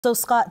So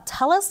Scott,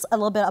 tell us a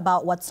little bit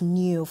about what's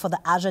new for the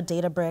Azure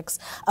Databricks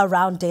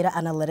around data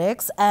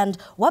analytics, and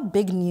what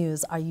big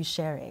news are you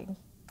sharing?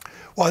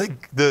 Well, I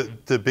think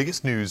the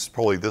biggest news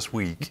probably this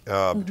week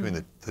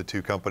between the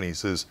two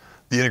companies is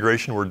the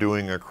integration we're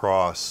doing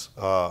across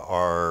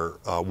our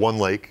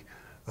OneLake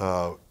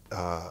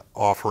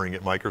offering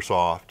at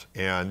Microsoft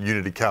and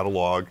Unity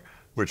Catalog,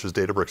 which is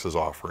Databricks'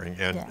 offering.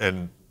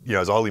 And you know,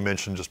 as Ali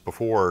mentioned just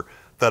before,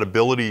 that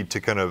ability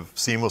to kind of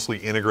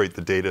seamlessly integrate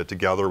the data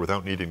together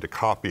without needing to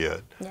copy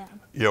it,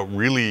 you know,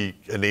 really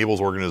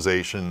enables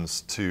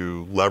organizations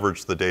to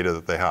leverage the data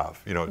that they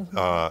have. You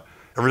know,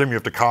 every time you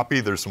have to copy,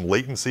 there's some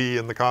latency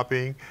in the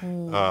copying.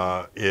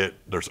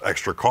 There's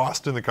extra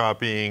cost in the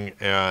copying,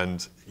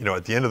 and you know,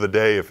 at the end of the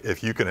day,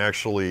 if you can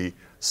actually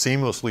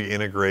seamlessly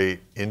integrate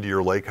into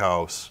your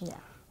lakehouse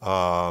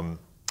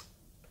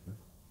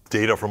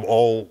data from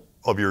all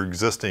of your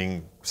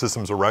existing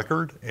systems of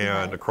record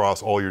and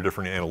across all your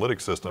different analytic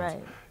systems,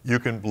 you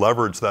can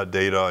leverage that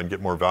data and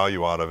get more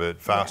value out of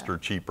it faster,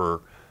 cheaper,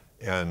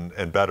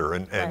 and better.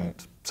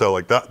 And so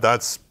like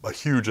that's a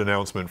huge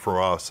announcement for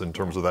us in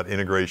terms of that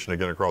integration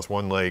again across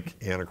OneLake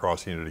and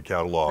across Unity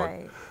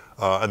Catalog.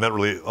 And that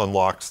really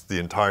unlocks the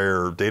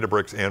entire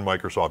Databricks and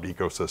Microsoft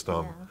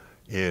ecosystem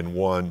in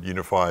one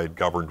unified,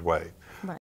 governed way.